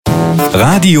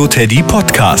Radio Teddy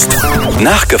Podcast.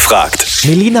 Nachgefragt.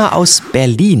 Melina aus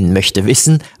Berlin möchte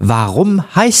wissen, warum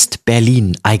heißt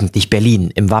Berlin eigentlich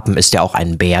Berlin? Im Wappen ist ja auch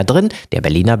ein Bär drin, der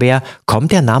Berliner Bär.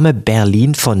 Kommt der Name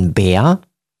Berlin von Bär?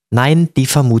 Nein, die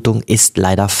Vermutung ist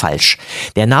leider falsch.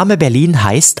 Der Name Berlin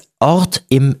heißt Ort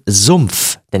im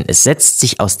Sumpf, denn es setzt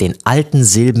sich aus den alten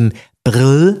Silben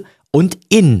Brl und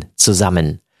in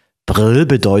zusammen. Brl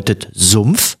bedeutet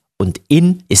Sumpf und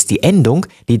in ist die Endung,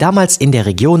 die damals in der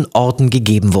Region Orten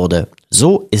gegeben wurde.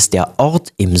 So ist der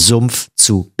Ort im Sumpf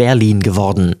zu Berlin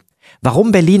geworden.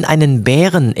 Warum Berlin einen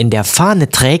Bären in der Fahne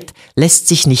trägt, lässt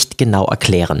sich nicht genau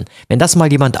erklären. Wenn das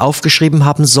mal jemand aufgeschrieben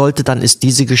haben sollte, dann ist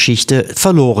diese Geschichte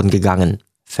verloren gegangen.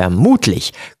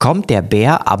 Vermutlich kommt der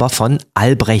Bär aber von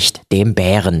Albrecht, dem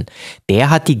Bären. Der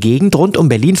hat die Gegend rund um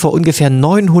Berlin vor ungefähr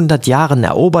 900 Jahren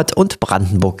erobert und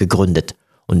Brandenburg gegründet.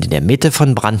 Und in der Mitte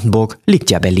von Brandenburg liegt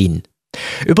ja Berlin.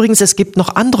 Übrigens, es gibt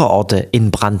noch andere Orte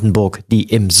in Brandenburg, die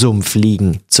im Sumpf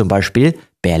liegen. Zum Beispiel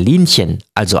Berlinchen,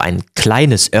 also ein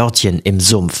kleines Örtchen im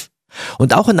Sumpf.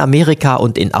 Und auch in Amerika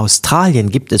und in Australien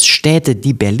gibt es Städte,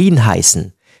 die Berlin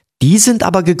heißen. Die sind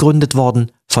aber gegründet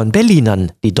worden von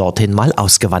Berlinern, die dorthin mal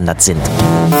ausgewandert sind.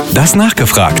 Das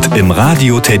Nachgefragt im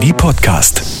Radio Teddy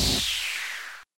Podcast.